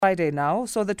Friday now.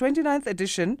 So the 29th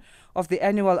edition of the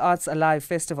annual Arts Alive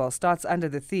Festival starts under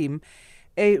the theme,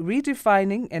 A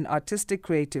Redefining an Artistic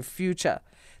Creative Future.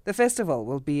 The festival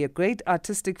will be a great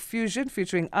artistic fusion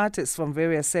featuring artists from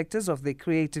various sectors of the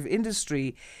creative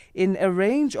industry in a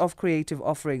range of creative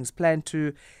offerings planned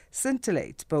to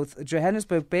scintillate both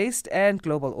Johannesburg-based and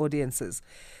global audiences.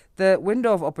 The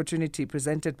window of opportunity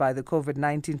presented by the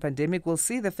COVID-19 pandemic will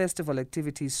see the festival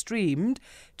activities streamed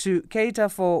to cater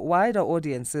for wider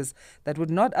audiences that would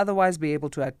not otherwise be able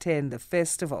to attend the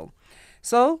festival.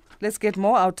 So let's get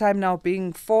more. Our time now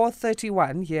being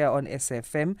 4:31 here on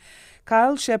SFM.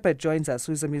 Kyle Shepherd joins us,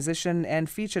 who's a musician and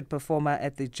featured performer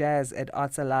at the Jazz at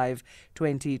Arts Alive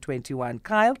 2021.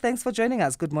 Kyle, thanks for joining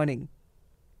us. Good morning.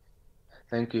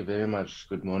 Thank you very much.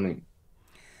 Good morning.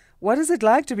 What is it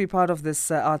like to be part of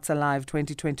this Arts Alive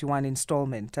 2021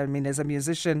 installment? I mean, as a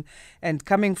musician and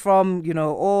coming from,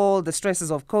 all the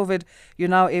stresses of COVID, you're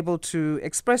now able to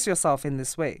express yourself in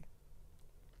this way.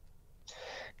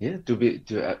 Yeah, to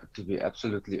be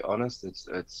absolutely honest,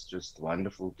 it's just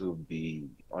wonderful to be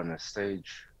on a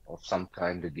stage of some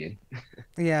kind again.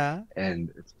 Yeah,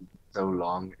 And it's been so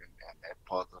long, and that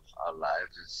part of our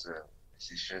lives as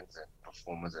musicians and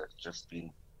performers have just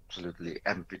been absolutely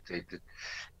amputated.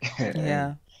 and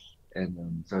yeah.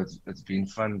 so it's been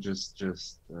fun just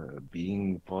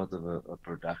being part of a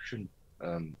production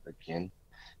again.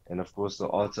 And of course, the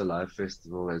Arts Alive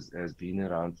Festival has been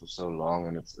around for so long,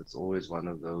 and it's always one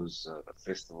of those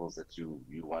festivals that you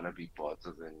want to be part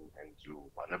of and you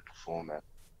want to perform at.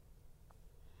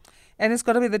 And it's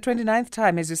got to be the 29th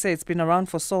time, as you say, it's been around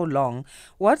for so long.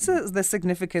 What's the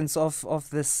significance of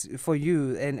this for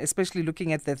you, and especially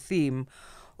looking at the theme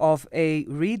of a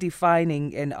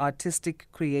redefining an artistic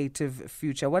creative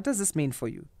future? What does this mean for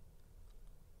you?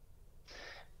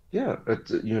 Yeah,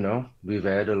 we've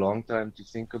had a long time to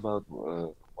think about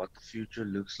what the future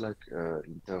looks like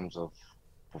in terms of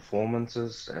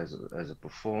performances as a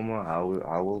performer.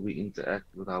 How will we interact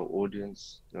with our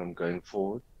audience going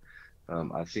forward?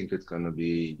 I think it's going to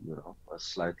be, a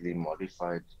slightly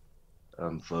modified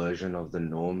version of the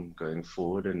norm going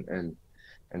forward.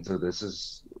 And so this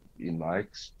is, in my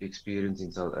experience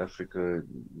in South Africa,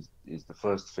 is the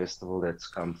first festival that's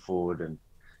come forward and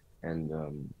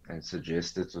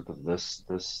suggested sort of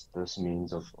this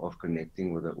means of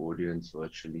connecting with the audience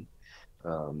virtually,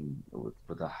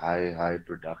 with a high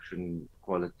production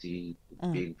quality,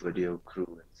 Mm. big video crew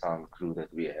and sound crew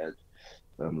that we had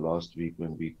last week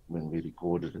when we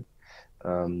recorded it.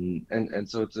 And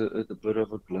so it's a bit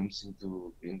of a glimpse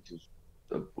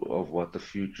of what the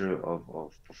future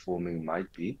of performing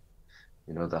might be.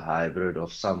 The hybrid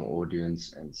of some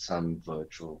audience and some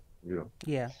virtual.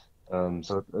 Yeah.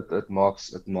 So it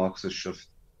marks a shift.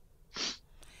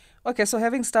 Okay, so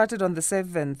having started on the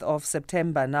 7th of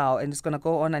September now, and it's going to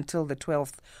go on until the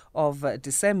 12th of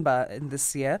December in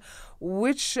this year,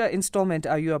 which installment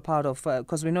are you a part of?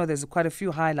 Because we know there's quite a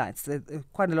few highlights.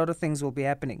 Quite a lot of things will be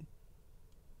happening.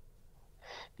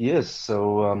 Yes,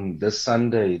 so this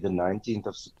Sunday, the 19th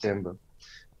of September,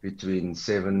 between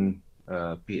 7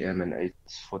 p.m. and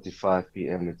 8:45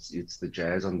 p.m., it's the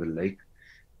Jazz on the Lake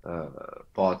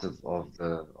part of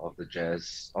the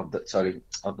jazz of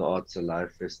the Arts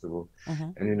Alive Festival. Hmm.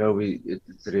 And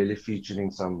it's really featuring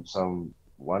some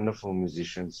wonderful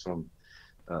musicians from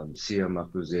Sia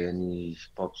Makuzeni,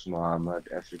 Pops Mohammed,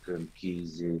 African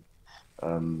Mkhize,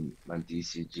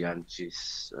 Mandisi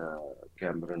Gianchis,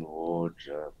 Cameron Ward,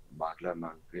 Magla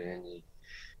Mangeni.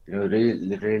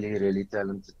 Really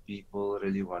talented people,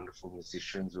 really wonderful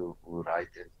musicians who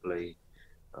write and play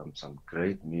some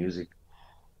great music.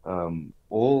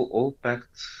 All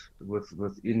packed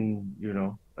within,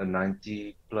 a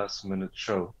 90 plus minute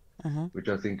show, Hmm. which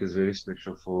I think is very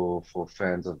special for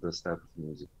fans of this type of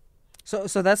music.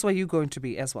 So that's where you're going to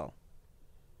be as well.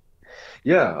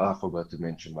 Yeah, I forgot to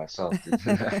mention myself, didn't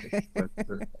I?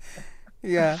 But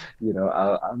Yeah.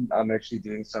 I'm actually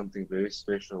doing something very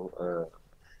special,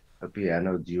 a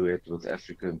piano duet with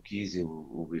Africa Mkhize,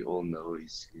 who we all know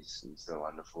is the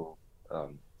wonderful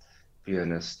um,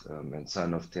 pianist and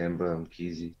son of Temba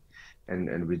Mkhize.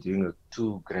 And we're doing a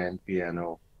two grand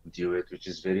piano duet, which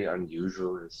is very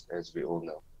unusual, as we all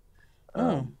know.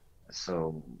 Mm. Um,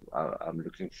 so I'm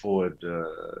looking forward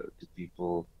to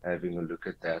people having a look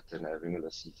at that and having a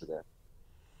listen to that.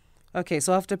 Okay,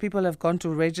 so after people have gone to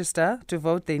register to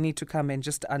vote, they need to come and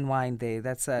just unwind there.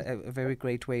 That's a very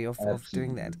great way of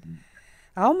doing that. Absolutely,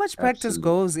 How much practice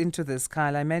absolutely. goes into this,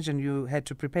 Kyle? I imagine you had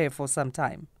to prepare for some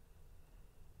time.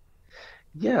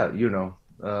 Yeah,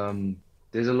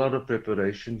 there's a lot of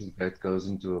preparation that goes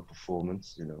into a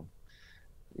performance.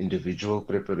 individual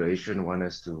preparation. One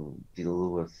has to deal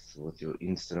with your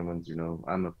instrument. You know,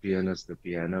 I'm a pianist. The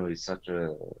piano is such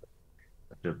a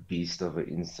beast of an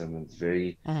instrument.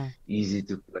 Very Mhm. easy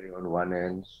to play on one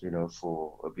hand, you know,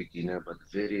 for a beginner, but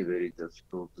very, very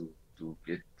difficult to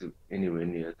get to anywhere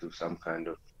near to some kind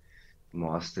of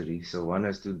mastery. So one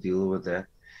has to deal with that.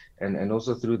 And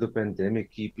also through the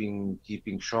pandemic, keeping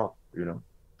sharp, you know,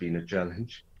 been a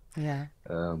challenge. Yeah.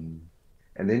 Um,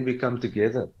 and then we come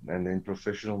together, and then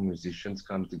professional musicians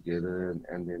come together,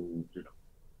 and then you know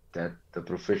that the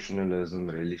professionalism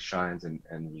really shines, and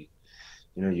we,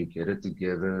 you know, you get it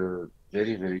together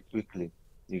very, very quickly.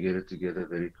 You get it together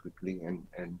very quickly,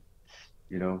 and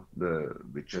you know the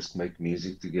we just make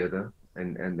music together,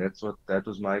 and that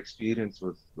was my experience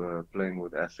with playing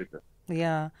with Africa.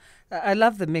 Yeah, I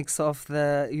love the mix of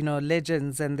the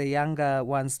legends and the younger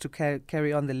ones to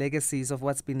carry on the legacies of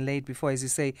what's been laid before, as you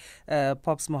say,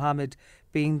 Pops Mohammed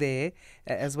being there,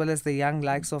 as well as the young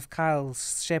likes of Kyle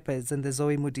Shepherds and the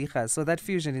Zoe Mudicha. So that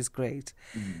fusion is great.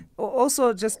 Mm.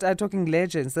 Also, just talking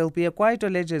legends, there'll be a Kwaito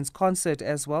Legends concert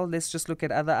as well. Let's just look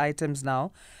at other items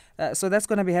now. So that's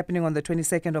going to be happening on the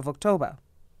 22nd of October.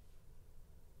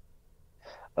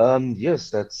 Yes,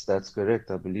 that's correct.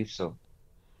 I believe so.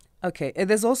 Okay, and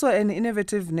there's also an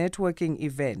innovative networking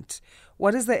event.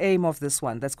 What is the aim of this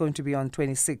one that's going to be on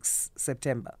 26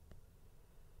 September?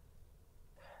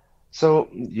 So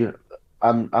yeah,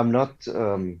 I'm not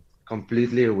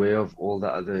completely aware of all the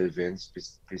other events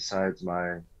besides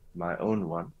my own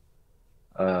one.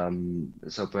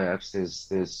 So perhaps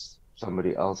there's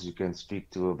somebody else you can speak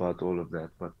to about all of that.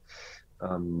 But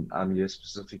I'm here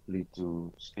specifically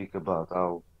to speak about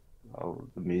our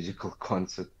the musical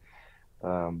concert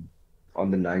um,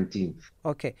 on the 19th.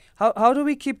 Okay, how do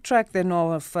we keep track then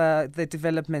of the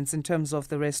developments in terms of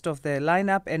the rest of the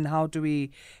lineup, and how do we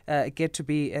get to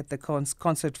be at the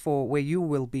concert for where you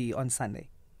will be on Sunday?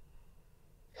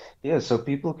 Yeah, so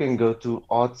people can go to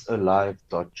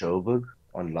artsalive.joburg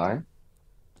online,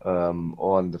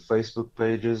 or on the Facebook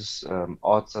pages,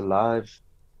 Arts Alive,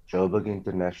 Joburg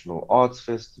International Arts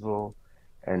Festival,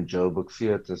 and Joburg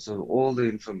Theatre. So all the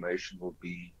information will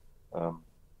be um,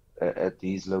 at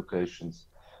these locations.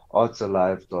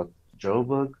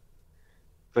 Artsalive.joburg,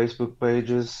 Facebook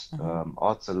pages, Hmm.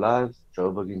 Arts Alive,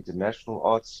 Joburg International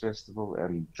Arts Festival,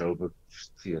 and Joburg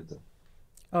Theatre.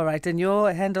 All right, and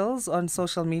your handles on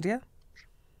social media?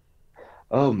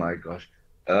 Oh my gosh.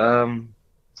 Um,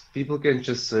 People can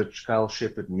just search Kyle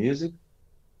Shepherd Music.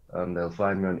 They'll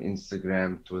find me on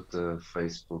Instagram, Twitter,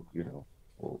 Facebook, you know,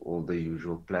 all the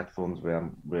usual platforms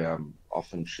where I'm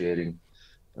often sharing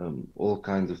all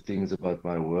kinds of things about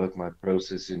my work, my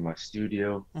process in my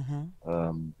studio,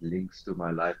 Hmm. links to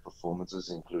my live performances,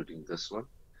 including this one.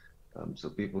 So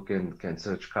people can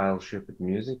search Kyle Shepherd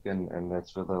Music, and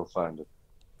that's where they'll find it.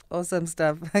 Awesome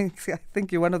stuff. I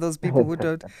think you're one of those people who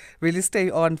don't really stay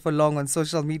on for long on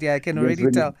social media. I can Yes,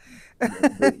 already tell.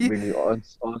 You- when you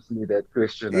ask me that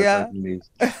question, I yeah, suddenly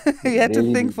you had to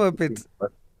really think need for a to bit. think.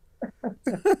 But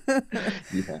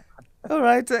yeah, All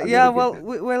right. I Yeah. gotta get Well,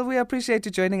 that. we appreciate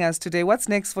you joining us today. What's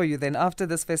next for you then? After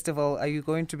this festival, are you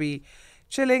going to be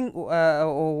chilling,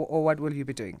 or what will you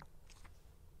be doing?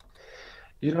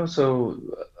 You know, so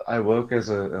I work as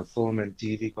a film and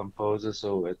TV composer.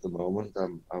 So at the moment,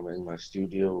 I'm in my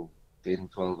studio 10,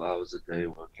 12 hours a day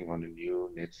working on a new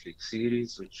Netflix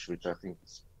series, which I think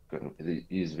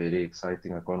is very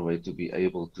exciting. I can't wait to be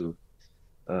able to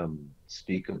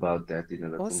speak about that in a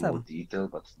little more Awesome. detail.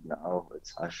 But for now,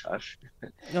 it's hush hush.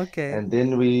 Okay. And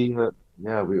then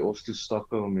we're off to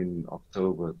Stockholm in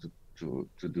October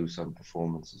to do some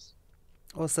performances.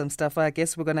 Awesome stuff. I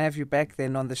guess we're going to have you back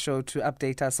then on the show to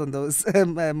update us on those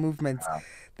movements. Yeah,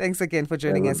 Thanks again for that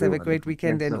joining would us. be Have a great wonderful.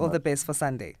 weekend Thanks and so all the much. best for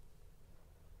Sunday.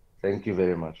 Thank you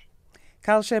very much.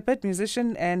 Kyle Shepherd,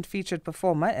 musician and featured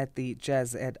performer at the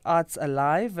Jazz at Arts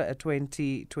Alive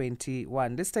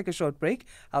 2021. Let's take a short break.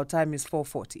 Our time is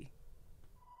 4:40.